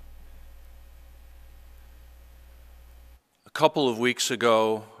couple of weeks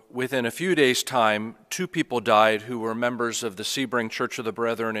ago, within a few days' time, two people died who were members of the Sebring Church of the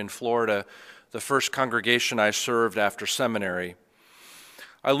Brethren in Florida, the first congregation I served after seminary.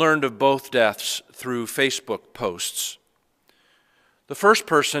 I learned of both deaths through Facebook posts. The first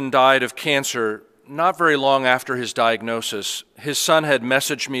person died of cancer not very long after his diagnosis. His son had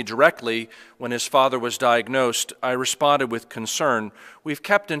messaged me directly when his father was diagnosed. I responded with concern. We've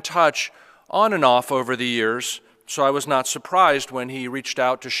kept in touch on and off over the years, so I was not surprised when he reached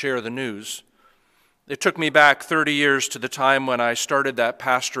out to share the news. It took me back 30 years to the time when I started that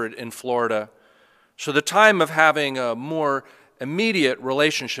pastorate in Florida. So the time of having a more immediate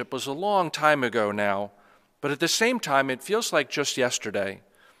relationship was a long time ago now, but at the same time it feels like just yesterday.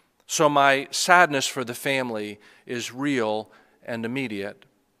 So my sadness for the family is real and immediate.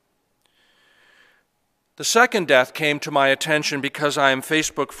 The second death came to my attention because I am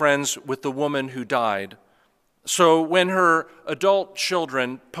Facebook friends with the woman who died. So when her adult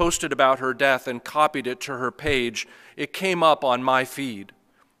children posted about her death and copied it to her page, it came up on my feed.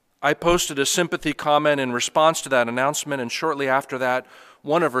 I posted a sympathy comment in response to that announcement, and shortly after that,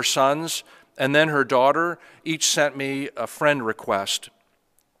 one of her sons and then her daughter each sent me a friend request.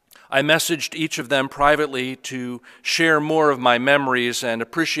 I messaged each of them privately to share more of my memories and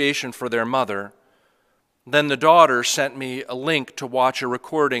appreciation for their mother. Then the daughter sent me a link to watch a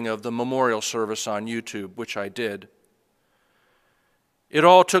recording of the memorial service on YouTube, which I did. It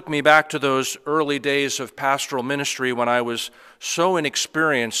all took me back to those early days of pastoral ministry when I was so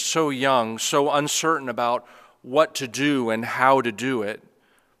inexperienced, so young, so uncertain about what to do and how to do it.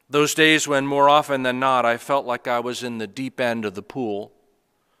 Those days when more often than not I felt like I was in the deep end of the pool.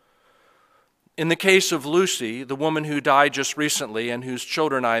 In the case of Lucy, the woman who died just recently and whose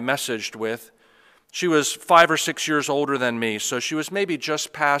children I messaged with, she was 5 or 6 years older than me, so she was maybe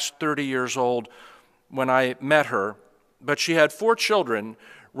just past 30 years old when I met her. But she had 4 children,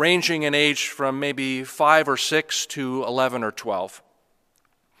 ranging in age from maybe 5 or 6 to 11 or 12.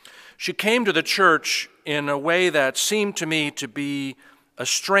 She came to the church in a way that seemed to me to be a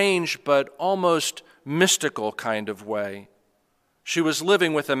strange but almost mystical kind of way. She was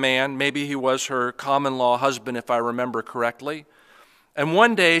living with a man, maybe he was her common-law husband if I remember correctly, and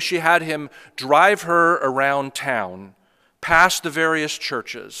one day she had him drive her around town, past the various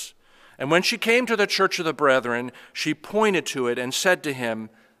churches. And when she came to the Church of the Brethren, she pointed to it and said to him,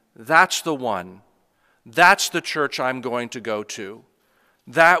 "That's the one. That's the church I'm going to go to.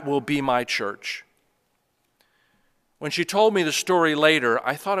 That will be my church." When she told me the story later,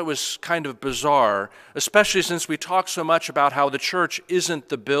 I thought it was kind of bizarre, especially since we talk so much about how the church isn't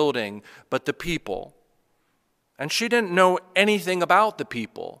the building, but the people. And she didn't know anything about the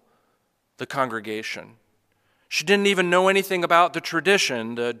people, the congregation. She didn't even know anything about the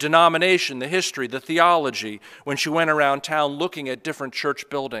tradition, the denomination, the history, the theology when she went around town looking at different church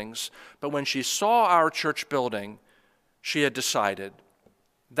buildings. But when she saw our church building, she had decided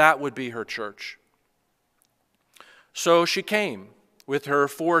that would be her church. So she came with her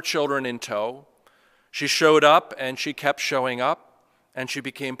 4 children in tow. She showed up and she kept showing up, and she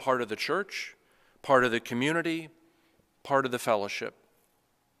became part of the church, part of the community, part of the fellowship.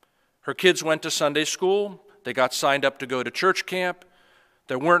 Her kids went to Sunday school. They got signed up to go to church camp.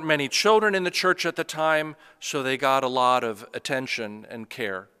 There weren't many children in the church at the time, so they got a lot of attention and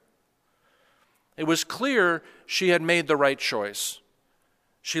care. It was clear she had made the right choice.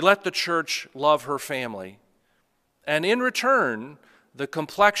 She let the church love her family. And in return, the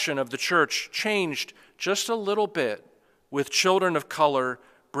complexion of the church changed just a little bit, with children of color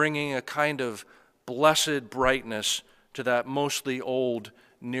bringing a kind of blessed brightness to that mostly old,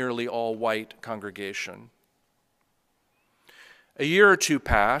 nearly all-white congregation. A year or two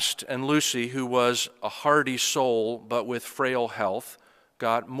passed, and Lucy, who was a hardy soul but with frail health,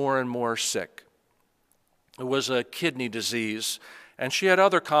 got more and more sick. It was a kidney disease, and she had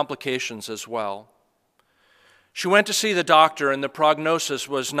other complications as well. She went to see the doctor, and the prognosis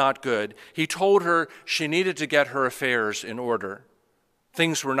was not good. He told her she needed to get her affairs in order.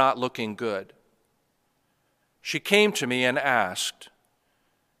 Things were not looking good. She came to me and asked,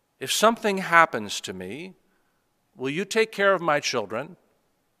 "If something happens to me, will you take care of my children?"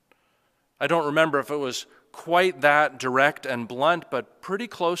 I don't remember if it was quite that direct and blunt, but pretty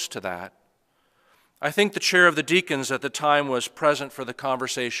close to that. I think the chair of the deacons at the time was present for the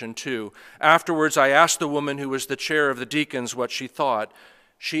conversation too. Afterwards, I asked the woman who was the chair of the deacons what she thought.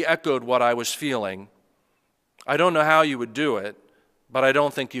 She echoed what I was feeling. "I don't know how you would do it, but I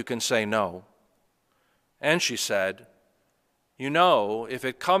don't think you can say no." And she said, "You know, if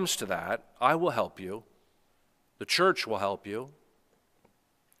it comes to that, I will help you. The church will help you."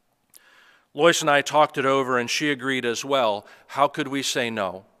 Lois and I talked it over, and she agreed as well. How could we say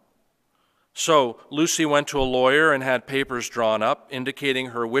no? So Lucy went to a lawyer and had papers drawn up indicating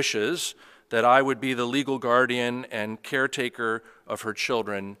her wishes that I would be the legal guardian and caretaker of her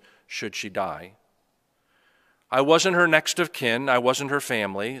children should she die. I wasn't her next of kin, I wasn't her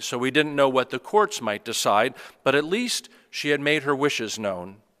family, so we didn't know what the courts might decide, but at least she had made her wishes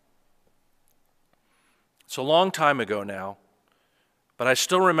known. It's a long time ago now, but I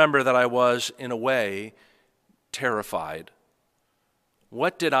still remember that I was, in a way, terrified.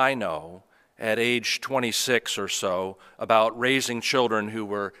 What did I know at age 26 or so about raising children who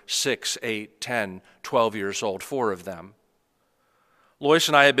were 6, 8, 10, 12 years old, 4 of them? Lois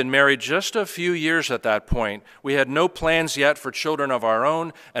and I had been married just a few years at that point. We had no plans yet for children of our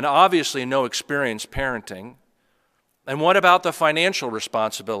own, and obviously no experience parenting. And what about the financial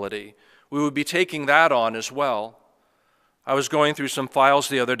responsibility? We would be taking that on as well. I was going through some files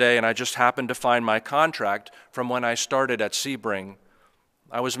the other day, and I just happened to find my contract from when I started at Sebring.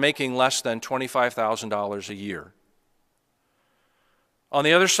 I was making less than $25,000 a year. On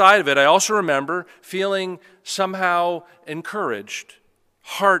the other side of it, I also remember feeling somehow encouraged,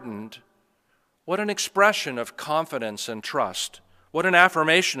 heartened. What an expression of confidence and trust. What an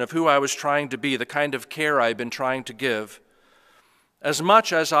affirmation of who I was trying to be, the kind of care I'd been trying to give. As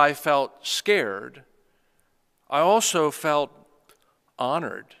much as I felt scared, I also felt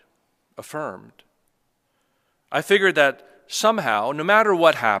honored, affirmed. I figured that somehow, no matter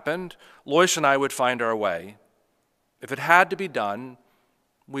what happened, Lois and I would find our way. If it had to be done,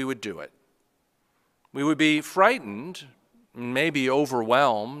 we would do it. We would be frightened, maybe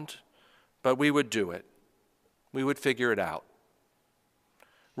overwhelmed, but we would do it. We would figure it out.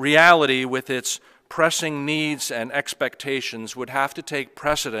 Reality, with its pressing needs and expectations, would have to take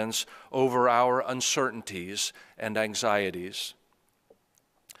precedence over our uncertainties and anxieties.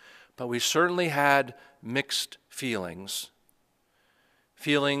 But we certainly had mixed feelings.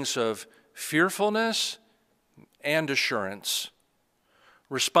 Feelings of fearfulness and assurance,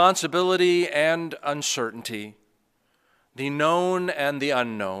 responsibility and uncertainty, the known and the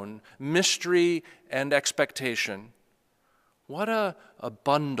unknown, mystery and expectation. What a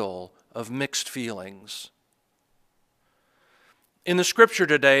bundle of mixed feelings. In the scripture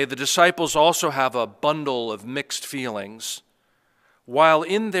today, the disciples also have a bundle of mixed feelings. While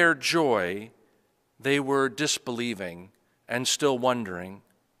in their joy, they were disbelieving and still wondering.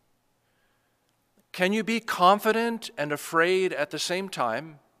 Can you be confident and afraid at the same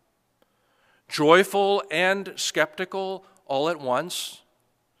time? Joyful and skeptical all at once?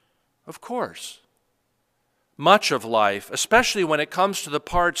 Of course. Much of life, especially when it comes to the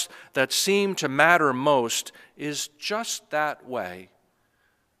parts that seem to matter most, is just that way,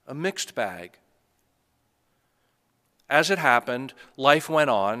 a mixed bag. As it happened, life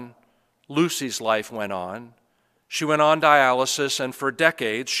went on. Lucy's life went on. She went on dialysis, and for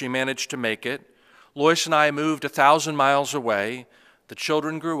decades she managed to make it. Lois and I moved 1,000 miles away. The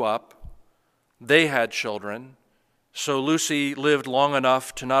children grew up. They had children. So Lucy lived long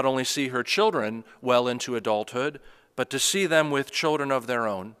enough to not only see her children well into adulthood, but to see them with children of their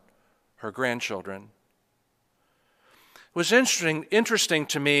own, her grandchildren. It was interesting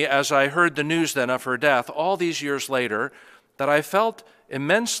to me as I heard the news then of her death all these years later that I felt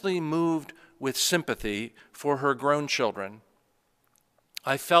immensely moved with sympathy for her grown children.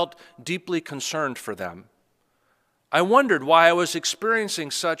 I felt deeply concerned for them. I wondered why I was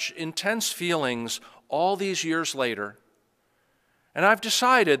experiencing such intense feelings all these years later. And I've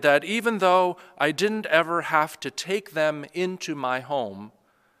decided that even though I didn't ever have to take them into my home,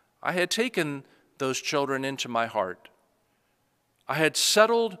 I had taken those children into my heart. I had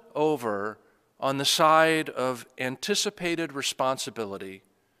settled over on the side of anticipated responsibility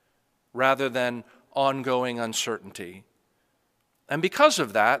rather than ongoing uncertainty. And because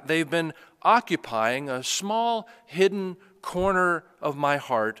of that, they've been occupying a small, hidden corner of my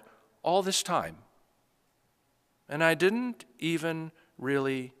heart all this time. And I didn't even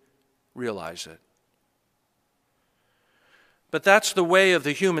really realize it. But that's the way of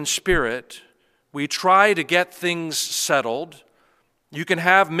the human spirit. We try to get things settled. You can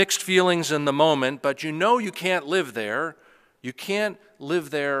have mixed feelings in the moment, but you know you can't live there. You can't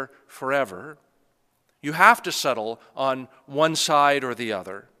live there forever. You have to settle on one side or the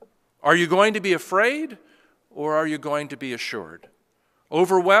other. Are you going to be afraid, or are you going to be assured?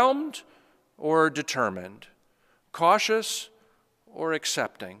 Overwhelmed or determined? Cautious or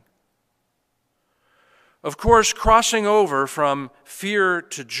accepting? Of course, crossing over from fear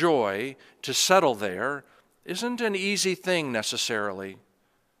to joy to settle there isn't an easy thing necessarily,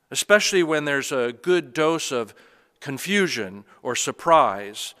 especially when there's a good dose of confusion or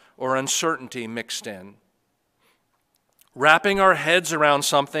surprise or uncertainty mixed in. Wrapping our heads around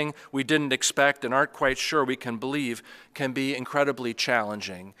something we didn't expect and aren't quite sure we can believe can be incredibly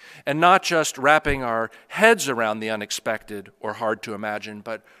challenging. And not just wrapping our heads around the unexpected or hard to imagine,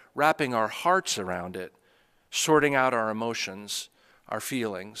 but wrapping our hearts around it, sorting out our emotions, our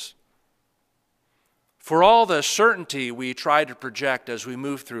feelings. For all the certainty we try to project as we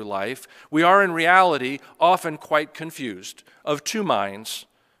move through life, we are in reality often quite confused, of two minds,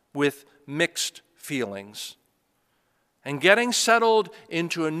 with mixed feelings. And getting settled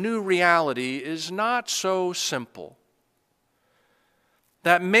into a new reality is not so simple.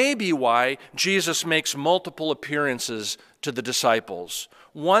 That may be why Jesus makes multiple appearances to the disciples.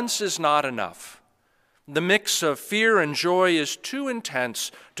 Once is not enough. The mix of fear and joy is too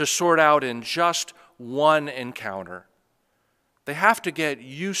intense to sort out in just one encounter. They have to get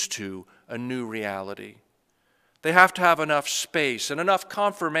used to a new reality. They have to have enough space and enough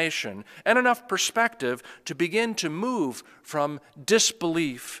confirmation and enough perspective to begin to move from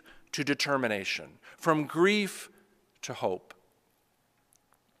disbelief to determination, from grief to hope.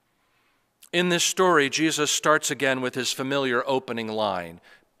 In this story, Jesus starts again with his familiar opening line,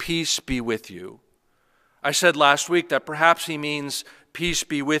 "Peace be with you." I said last week that perhaps he means peace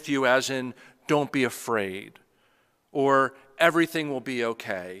be with you as in don't be afraid, or everything will be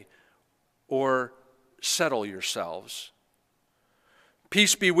okay, or settle yourselves.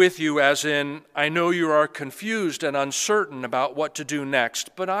 Peace be with you as in, I know you are confused and uncertain about what to do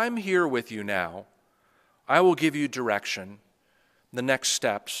next, but I'm here with you now. I will give you direction, the next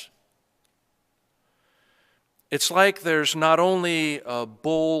steps. It's like there's not only a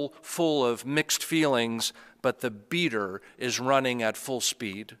bowl full of mixed feelings, but the beater is running at full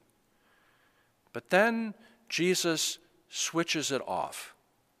speed. But then Jesus switches it off.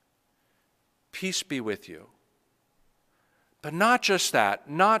 Peace be with you. But not just that,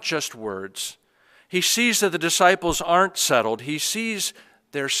 not just words. He sees that the disciples aren't settled. He sees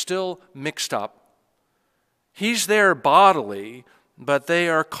they're still mixed up. He's there bodily, but they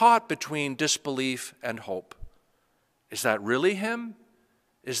are caught between disbelief and hope. Is that really him?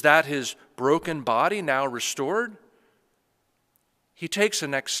 Is that his broken body now restored? He takes a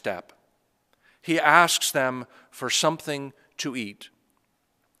next step. He asks them for something to eat.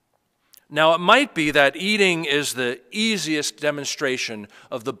 Now, it might be that eating is the easiest demonstration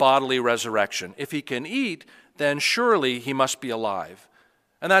of the bodily resurrection. If he can eat, then surely he must be alive.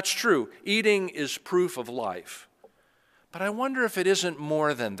 And that's true. Eating is proof of life. But I wonder if it isn't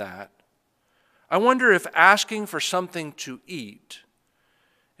more than that. I wonder if asking for something to eat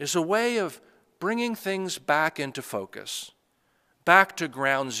is a way of bringing things back into focus, back to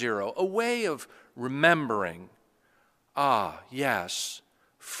ground zero, a way of remembering, yes,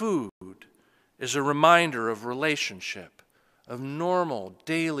 food is a reminder of relationship, of normal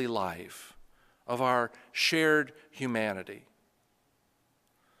daily life, of our shared humanity.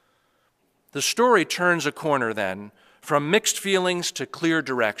 The story turns a corner then, from mixed feelings to clear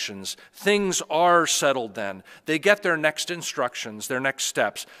directions. Things are settled then. They get their next instructions, their next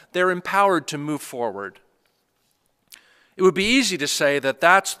steps. They're empowered to move forward. It would be easy to say that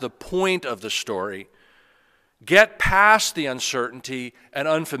that's the point of the story. Get past the uncertainty and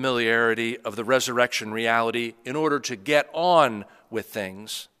unfamiliarity of the resurrection reality in order to get on with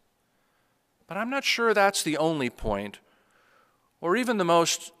things. But I'm not sure that's the only point, or even the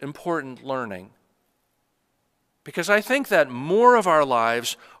most important learning. Because I think that more of our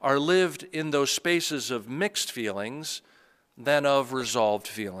lives are lived in those spaces of mixed feelings than of resolved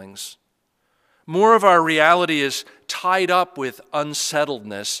feelings. More of our reality is tied up with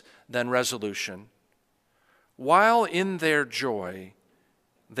unsettledness than resolution. While in their joy,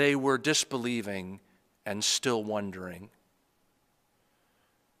 they were disbelieving and still wondering.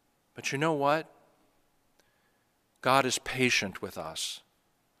 But you know what? God is patient with us.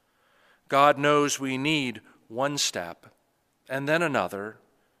 God knows we need one step and then another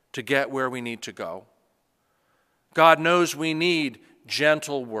to get where we need to go. God knows we need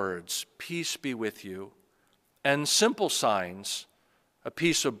gentle words, peace be with you, and simple signs, a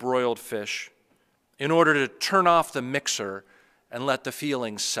piece of broiled fish, in order to turn off the mixer and let the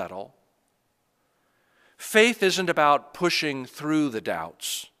feelings settle. Faith isn't about pushing through the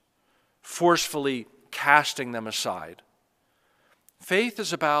doubts, forcefully casting them aside. Faith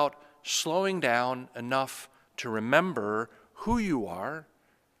is about slowing down enough to remember who you are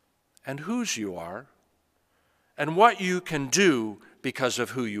and whose you are and what you can do because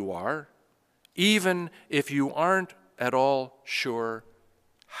of who you are, even if you aren't at all sure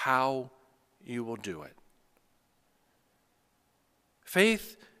how you will do it.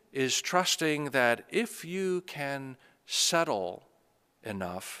 Faith is trusting that if you can settle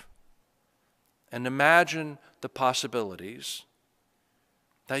enough, and imagine the possibilities,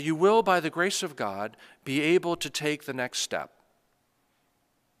 that you will, by the grace of God, be able to take the next step,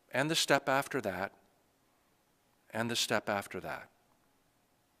 and the step after that, and the step after that.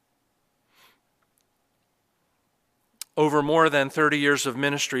 Over more than 30 years of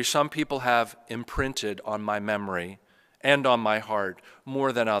ministry, some people have imprinted on my memory and on my heart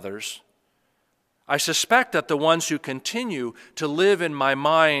more than others. I suspect that the ones who continue to live in my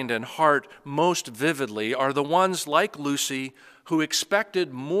mind and heart most vividly are the ones like Lucy who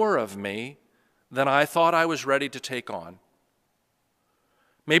expected more of me than I thought I was ready to take on.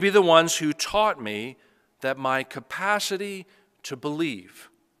 Maybe the ones who taught me that my capacity to believe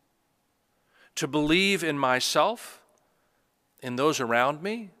in myself, in those around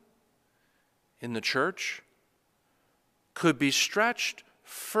me, in the church, could be stretched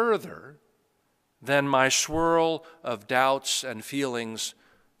further than my swirl of doubts and feelings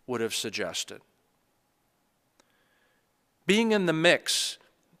would have suggested. Being in the mix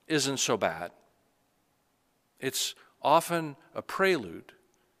isn't so bad. It's often a prelude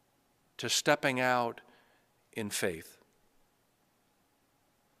to stepping out in faith.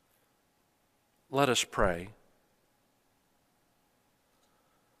 Let us pray.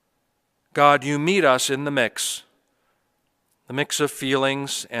 God, you meet us in the mix of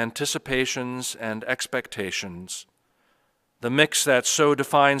feelings, anticipations, and expectations, the mix that so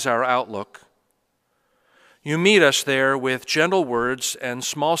defines our outlook. You meet us there with gentle words and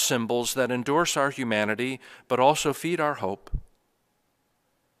small symbols that endorse our humanity, but also feed our hope.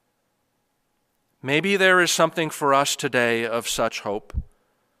 Maybe there is something for us today of such hope,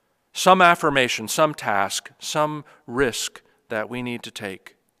 some affirmation, some task, some risk that we need to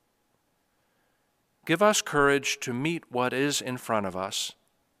take. Give us courage to meet what is in front of us,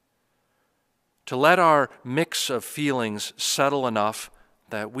 to let our mix of feelings settle enough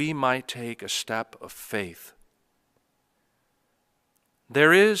that we might take a step of faith.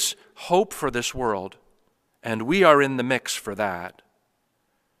 There is hope for this world, and we are in the mix for that.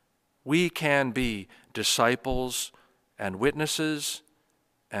 We can be disciples and witnesses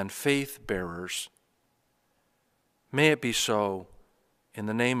and faith bearers. May it be so, in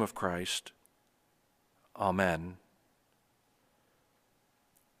the name of Christ. Amen.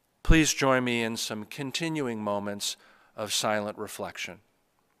 Please join me in some continuing moments of silent reflection.